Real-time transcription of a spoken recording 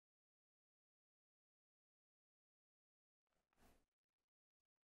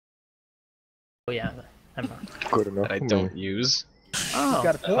Oh yeah, never mind. Good enough. that I don't use. Oh,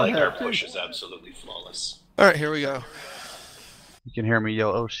 Got a point Our there too. push is absolutely flawless. Alright, here we go. You can hear me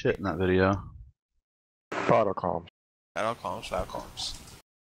yell, oh shit, in that video. Auto comms. Battle comms, battle comms.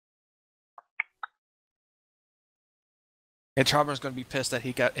 And Charmer's gonna be pissed that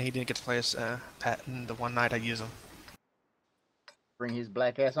he didn't get to play as Patton the one night I use him. Bring his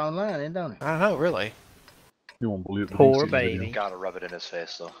black ass online, then don't it? I don't know, really. You won't believe it. poor baby. Gotta rub it in his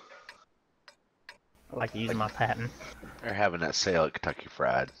face though. I like using my patent. They're having that sale at Kentucky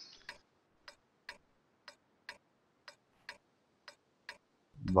Fried.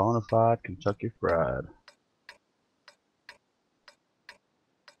 Bonafide Kentucky Fried.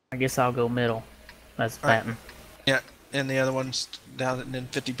 I guess I'll go middle. That's All right. patent. Yeah, and the other one's down in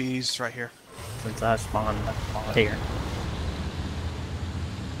 50Bs right here. Since I spawned here.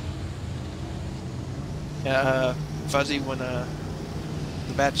 Yeah, Fuzzy, when the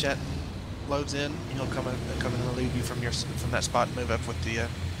bad chat loads in, he'll come and relieve you from that spot and move up with the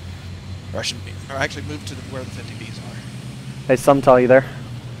Russian beam, or actually move to where the 50Bs are. Hey, Sumtal, you there?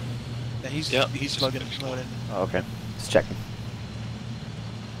 Yeah, he's loading. Oh, okay. Just checking.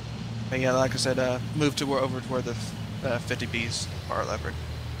 But yeah, like I said, move to over to where the 50Bs are levered.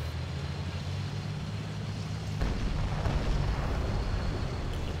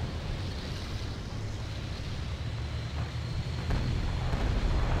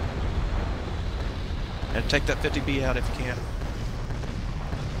 And take that 50B out if you can.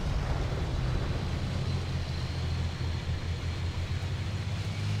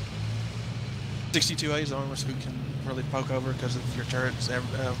 .62A is the only ones who can really poke over because of your turrets.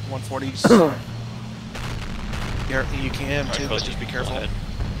 140s. You can too, but just be careful.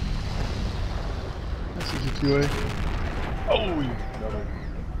 That's 62A. Oh, you got it.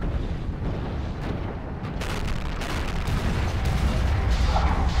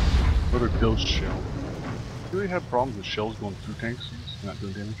 What are those shells? Do they have problems with shells going through tanks and not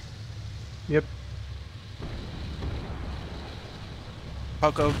doing damage? Yep.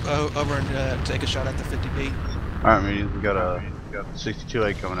 Poke over and take a shot at the 50B. Alright, mediums, we got a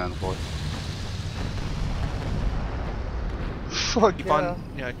 62A coming down the floor. Fuck Keep on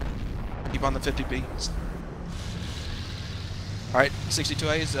the 50B. Alright,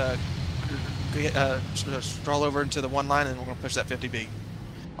 62A's stroll over into the one line and we're gonna push that 50B.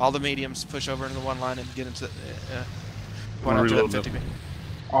 All the mediums push over into the one line and get into going up to that 50B.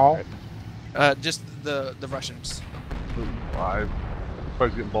 All? Just the Russians. I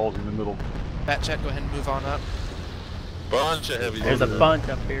probably getting balls in the middle. Bat chat, go ahead and move on up. Bunch of heavy. There's a bunch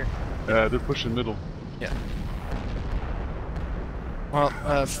up here. They're pushing middle. Yeah. Well,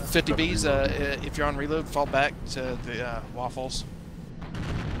 50Bs, if you're on reload, fall back to the waffles.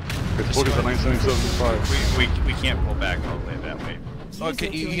 It's focus on 977.5. We can't pull back all the way that way. Okay,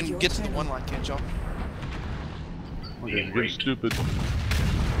 you can get to the one line, can't y'all? Okay, you're stupid.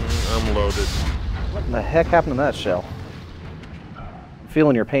 I'm loaded. What in the heck happened to that shell? I'm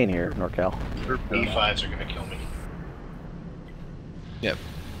feeling your pain here, NorCal. E5s are gonna kill me. Yep.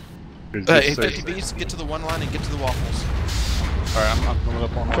 It's Hey, just safe. 50Bs, get to the one line and get to the waffles. Alright, I'm coming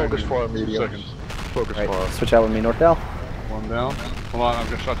up on Focus for medium. mediums. Focus Right, for. switch out with me, NorCal. One down. Hold on, I've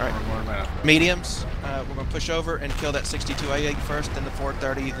got shot down one man. Mediums, we're going to push over and kill that 62A first, then the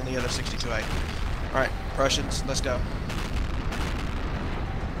 430, then the other 62A. Alright, Russians, let's go.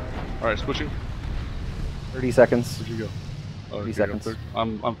 Alright, switching. 30 seconds. Where'd you go? 30 seconds.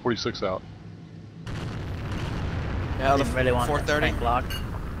 I'm 46 out. Now the Didn't really want that 430. tank block.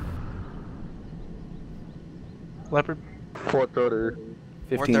 Leopard. 430.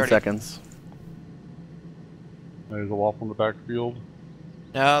 15 430. seconds. There's a waffle in the backfield.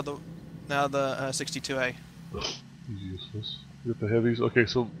 Now the 62A. He's useless. Get the heavies. Okay,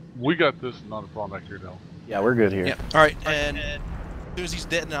 so we got this. Not a problem back here now. Yeah, we're good here. Yeah. Alright, and as soon as he's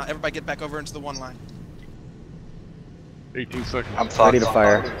dead, now everybody get back over into the one line. 18 seconds. I'm Ready to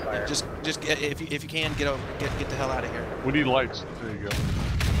fire. Yeah, just get, if you can, get over, get the hell out of here. We need lights. There you go.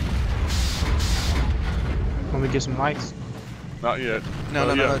 Let me get some lights. Not yet. No,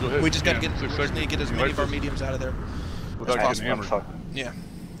 yeah, no. go ahead. We just gotta Yeah, get, 6 we just seconds. need to get as You many like of our this? mediums out of there. Without That's getting possible. hammered. Yeah.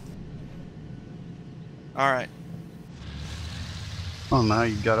 Alright. Oh, now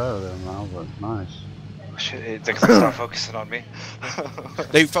you got out of there now, but nice. Shit, it's because they stopped focusing on me.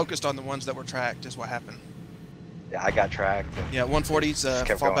 They focused on the ones that were tracked, is what happened. Yeah, I got tracked. Yeah, 140s Just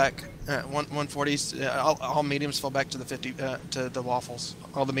kept fall going. back. 140s, all mediums fall back to the 50 to the waffles.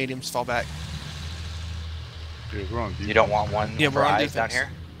 All the mediums fall back. Yeah, we're on You don't want one Yeah, for we're on eyes down defense.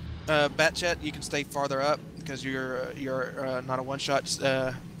 here? Batchat, you can stay farther up because you're not a one shot.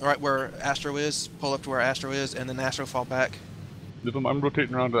 Right where Astro is, pull up to where Astro is, and then Astro fall back. I'm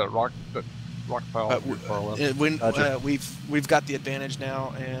rotating around that rock rock pile But too far left. when Gotcha. we've got the advantage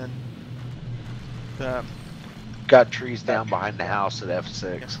now, and Got trees down behind the house at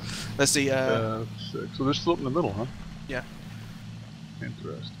F6. let's see. 6. So they're still up in the middle, huh? Yeah.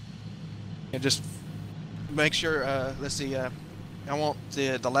 Interesting. And just make sure. Let's see. I want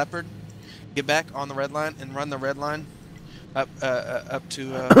the leopard get back on the red line and run the red line up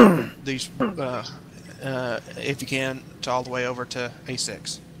to these. If you can, to all the way over to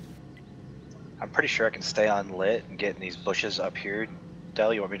A6. I'm pretty sure I can stay on lit and get in these bushes up here.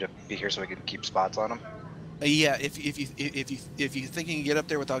 Del, you want me to be here so we can keep spots on them? Yeah, if you think you can get up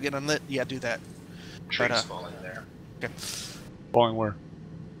there without getting unlit, yeah, do that. Trees falling there. Okay. Falling where?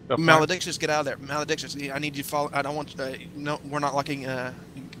 Up Maledictus, get out of there. Maledictus, I need you to fall. I don't want. No, we're not locking.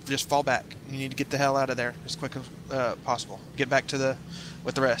 Just fall back. You need to get the hell out of there as quick as possible. Get back to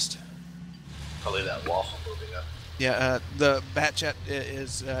with the rest. Probably that waffle moving up. Yeah, the bat chat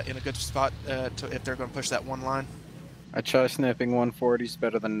is in a good spot if they're going to push that one line. I try sniffing 140s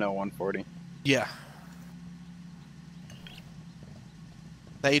better than no 140. Yeah.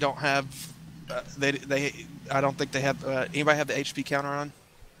 They don't have. They. I don't think they have. Anybody have the HP counter on?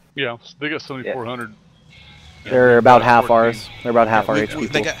 Yeah, so they got 7,400. They're about half 14. ours. They're about half our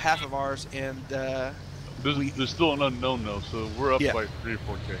HP. They got half of ours, and There's still an unknown though, so we're up Yeah. by 3 or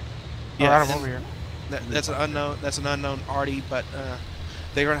 4K. yeah, Alright, I'm and over here. that's an unknown. That's an unknown arty, but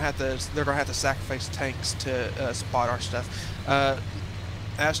they're gonna have to sacrifice tanks to spot our stuff.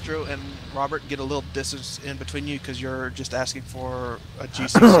 Astro and Robert, get a little distance in between you because you're just asking for a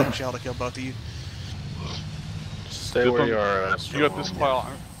G6 shell to kill both of you. Stay Just where on- you are. You got this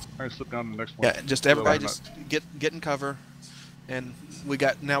pile. I'm gonna slip down to the next one. Yeah, just everybody just get in cover, and we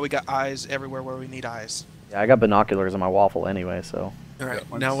got eyes everywhere where we need eyes. Yeah, I got binoculars on my waffle anyway, so. All right,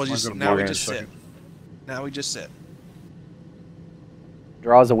 mine's- now mine's gonna now be we in a just sit. second. Now we just sit.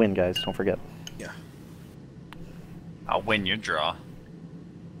 Draws a win, guys. Don't forget. I'll win your draw.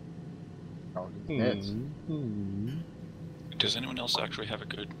 Nets. Does anyone else actually have a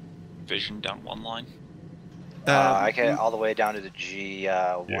good vision down one line? I can all the way down to the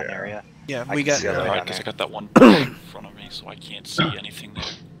G1 Yeah. area. Yeah, I we can got. see all the way Alright, down because I there. got that one bush in front of me, so I can't see anything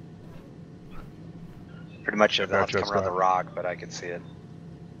there. Pretty much you'll have to Gotcha, come around the Scott. rock, but I can see it.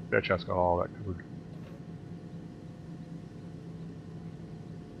 That chat's got all that covered.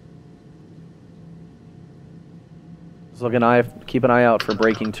 So keep an eye out for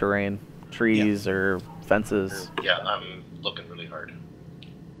breaking terrain, trees or fences. Yeah, I'm looking really hard.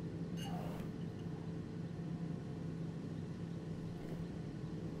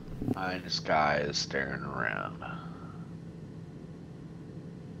 This guy is staring around.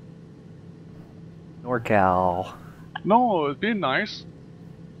 NorCal. No, it's being nice.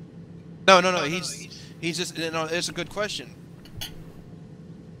 No. He's just. It's a good question.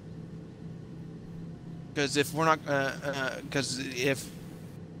 Because if we're not, because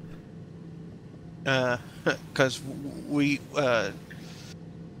we,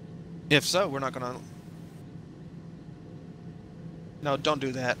 if so, we're not gonna. No, don't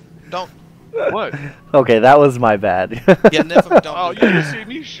do that. Don't. What? Okay, that was my bad. Yeah, Nifim, don't. Oh, do you that. didn't see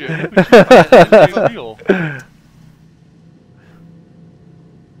me shit. Big deal.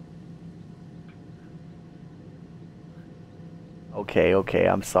 Okay,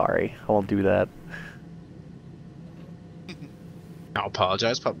 I'm sorry. I won't do that. I'll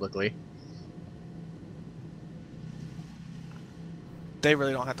apologize publicly. They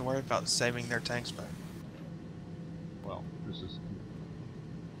really don't have to worry about saving their tanks back. Well, this is.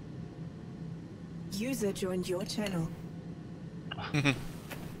 User joined your channel.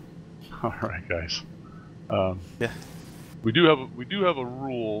 All right, guys. Yeah. We do have a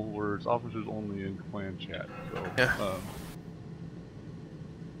rule where it's officers only in clan chat. So. Yeah.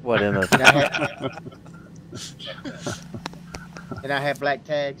 What in Can I the? have, can I have black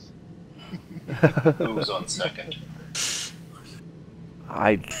tags? Who's on second?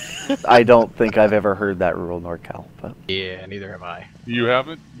 I don't think I've ever heard that rule, NorCal. But Yeah, neither have I. You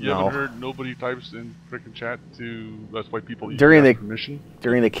haven't? You No. haven't heard nobody types in frickin' chat to. That's why people During the- permission.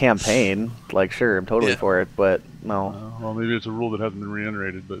 during the campaign, like, sure, I'm totally Yeah. for it, but no. Well, maybe it's a rule that hasn't been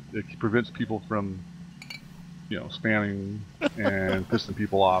reiterated, but it prevents people from, spamming and pissing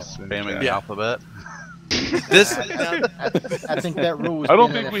people off. in Spamming chat. the alphabet. This. I think that rule. I don't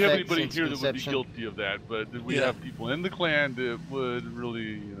been in think we have effect anybody since here that would be inception. guilty of that, but we Yeah. have people in the clan that would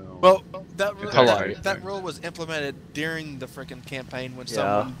really, Well, that It's rule, hilarious. that rule was implemented during the frickin' campaign when Yeah.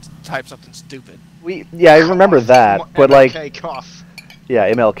 someone typed something stupid. Yeah, I remember that, but like, MLK cough. yeah,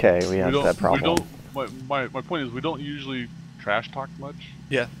 MLK, we we have don't. that problem. We don't. My point is, we don't usually trash talk much.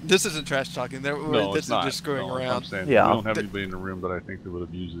 Yeah, this isn't trash talking. No, This it's is not. just screwing No, that's what I'm around. saying. Yeah. We don't have anybody in the room that I think that would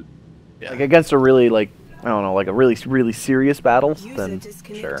abuse it. Yeah. Like against a really I don't know, like a really serious battle, User then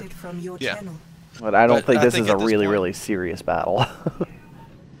disconnected sure. from your Yeah. channel. But I don't But think I this think is a at this really point- serious battle.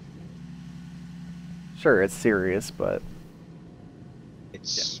 Sure, it's serious, but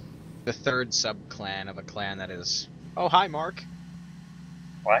It's the third sub-clan of a clan that is... Oh, hi, Mark.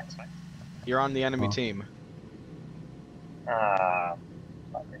 What? You're on the enemy team. Uh,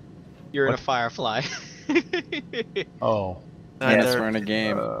 You're in a What? Firefly. Oh. And yes, they're- we're in a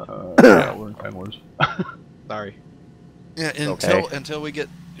game. Yeah, we're in Clan Wars. Sorry. Yeah, Okay.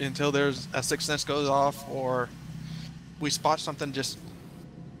 until there's a Sixth Sense goes off or we spot something, just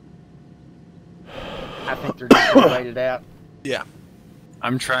I think they're just gonna wait it out. yeah.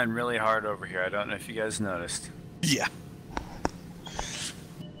 I'm trying really hard over here. I don't know if you guys noticed. Yeah.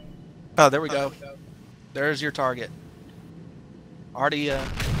 Oh, there we go. There's your target. Already,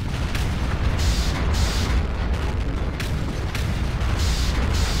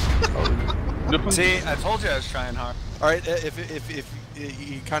 See, I told you I was trying hard. all right. If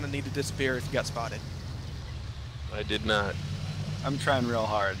you kind of need to disappear if you got spotted. I did not. I'm trying real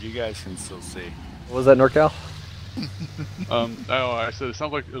hard. You guys can still see. what was that, NorCal? Oh, I said it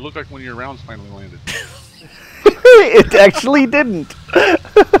sounds like it looked like one of your rounds finally landed. It actually didn't.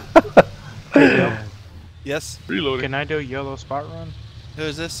 Yes. Reloading. Can I do a yellow spot run? Who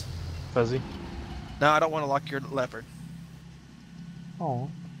is this? Fuzzy. No, I don't want to lock your leopard. Oh.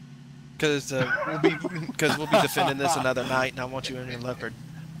 Because we'll be defending this another night, and I want you in your leopard.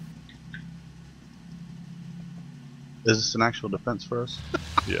 Is this an actual defense for us?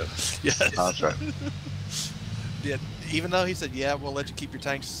 Yes. Yes. Oh, that's right. Yeah. Even though he said, "Yeah, we'll let you keep your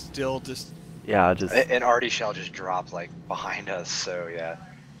tanks," still just Yeah, just and Artie shell just dropped like behind us, so yeah,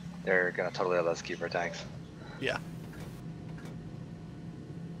 they're gonna totally let us keep our tanks. yeah.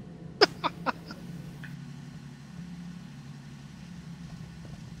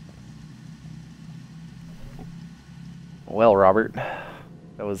 well, Robert,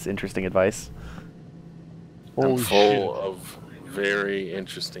 that was interesting advice. I'm full of very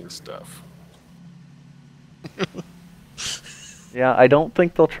interesting stuff. Yeah, I don't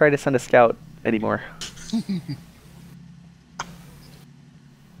think they'll try to send a scout anymore.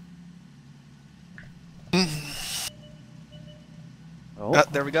 Oh,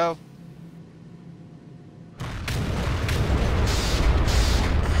 There we go.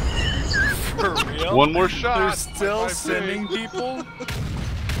 For real? One more shot. They're still sending people?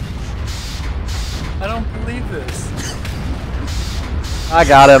 I don't believe this. I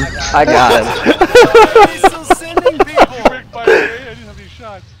got him. I got him. They're still sending people. Break 5K? I didn't have any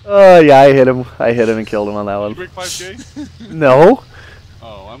shots. Oh yeah, I hit him. I hit him and killed him on that Did you one. break 5K? No,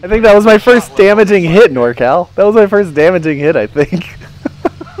 Oh, I'm I think that was my first damaging hit, NorCal. That was my first damaging hit, I think.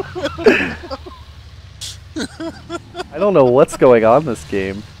 I don't know what's going on in this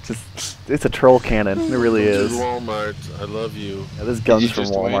game. Just, it's a troll cannon. It really is. Walmart, I love you. Yeah, this gun's you from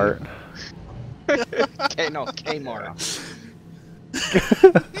just win? Walmart. Kmart.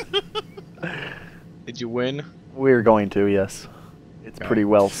 Did you win? We're going to, yes. It's pretty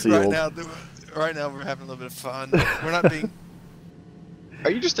well sealed. Right now we're having a little bit of fun. We're not being. Are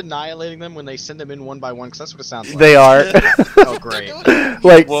you just annihilating them when they send them in one by one? Because that's what it sounds like. They are. Oh, great.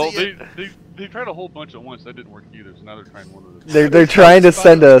 Like, Well, they tried a whole bunch at once. That didn't work either. So now they're trying one of the. they're trying to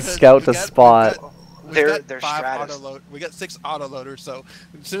send a scout to spot. They're five Stratus. we got 6 autoloaders, so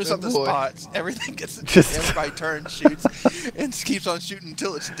as soon as Oh, something boy. spots, everything gets Just- everybody turns, shoots, and keeps on shooting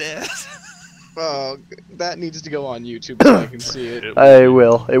until it's dead. Oh, that needs to go on YouTube so I can see it. I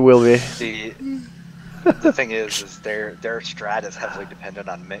will. It will be. The thing is their strat is heavily dependent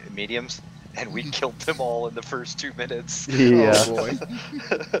on mediums, and we killed them all in the first 2 minutes. Yeah. Oh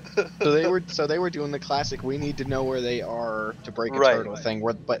boy. So they were doing the classic. We need to know where they are to break a Right. turtle thing.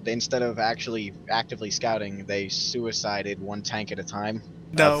 But instead of actually actively scouting, they suicided one tank at a time.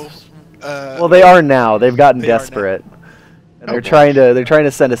 No. Well, they are now. They've gotten They are now. desperate. And Oh, they're boy. trying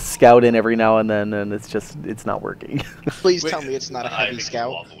to send a scout in every now and then, and it's not working. Please tell me it's not a heavy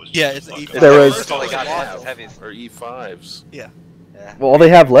scout. Yeah, it's E5. There was- They got heavies. Or E5s. Yeah. Yeah. Well, all they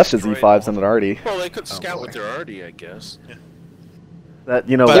have left is E5s and an Artie. Well, they could scout boy. with their Artie, I guess. That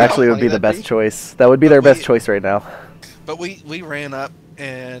you know But- actually would be the best choice. That would be their best choice right now. But we ran up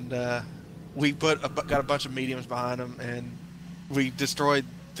and we got a bunch of mediums behind them, and we destroyed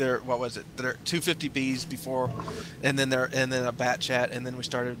their their 250Bs before, and then a bat chat, and then we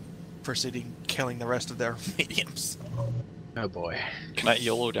started proceeding killing the rest of their mediums. Oh boy. Can I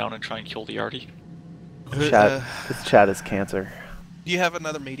YOLO down and try and kill the Artie? Chat. This chat is cancer. Do you have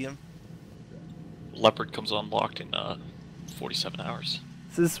another medium? Leopard comes unlocked in 47 hours.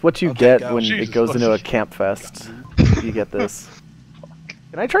 This is what you Okay, get go. when Jesus it goes into a fucking- camp fest. You get this.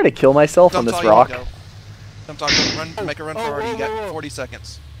 Can I try to kill myself on this rock? I'm talking. Run, make a run for it. You got 40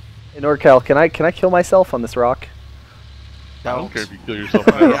 seconds. In NorCal, can I kill myself on this rock? I don't care if you kill yourself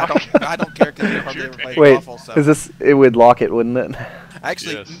on that rock. I don't care because you're hardly ever played Wait, awful. So. is this? It would lock it, wouldn't it?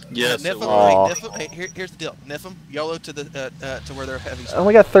 Actually, Yes, Nif it them. Hey, here's the deal. Nif them. YOLO to the to where they're heavy. I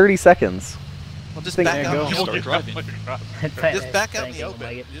only got 30 seconds. Well, just Think- back out. Go. Start driving. Just back out in the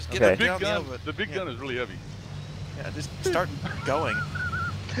open. Just get Okay. out in the open. The big gun is really heavy. Yeah, just start going.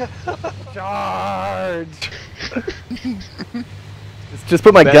 Charge! Just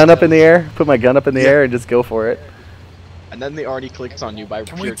put my gun up in the air. Put my gun up in the air and just go for it. And then the already clicks on you by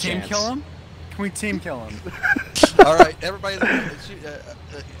Can pure we team chance. kill him? Can we team kill him? All right, everybody, shoot.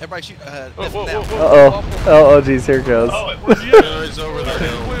 Everybody shoot. Whoa, now. Uh oh. Oh, geez, here it goes. Oh, where's he at? He's over there.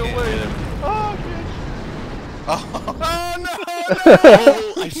 Way away. Oh no!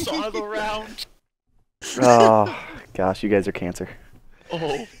 Oh, I saw the round. Oh, gosh, you guys are cancer.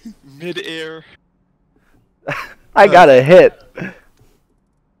 Oh, mid-air. I got a hit.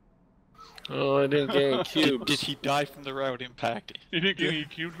 Oh, I didn't get any cubes. Did he die from the route impact? You didn't get any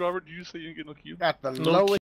cubes, Robert? Did you say you didn't get no cubes? Got the No lowest